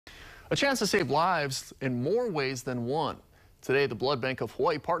A chance to save lives in more ways than one. Today, the Blood Bank of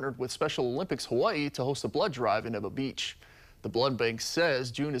Hawaii partnered with Special Olympics Hawaii to host a blood drive in Ewa Beach. The blood bank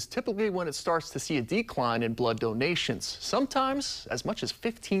says June is typically when it starts to see a decline in blood donations, sometimes as much as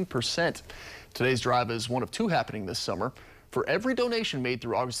 15%. Today's drive is one of two happening this summer. For every donation made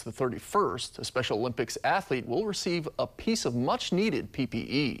through August the 31st, a Special Olympics athlete will receive a piece of much-needed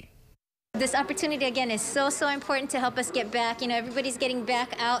PPE. This opportunity, again, is so important to help us get back. Everybody's getting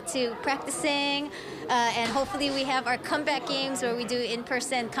back out to practicing, and hopefully we have our comeback games where we do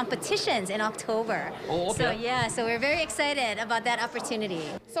in-person competitions in October. Oh, okay. So we're very excited about that opportunity.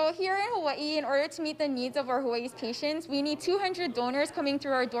 So here in Hawaii, in order to meet the needs of our Hawaii's patients, we need 200 donors coming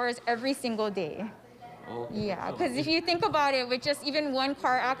through our doors every single day. Yeah, because if you think about it, with just even one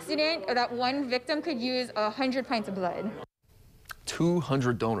car accident, that one victim could use 100 pints of blood.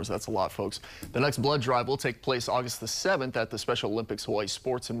 200 donors. That's a lot, folks. The next blood drive will take place August the 7th at the Special Olympics Hawaii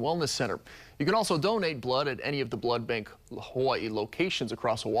Sports and Wellness Center. You can also donate blood at any of the Blood Bank Hawaii locations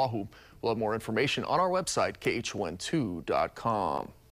across Oahu. We'll have more information on our website, khon2.com.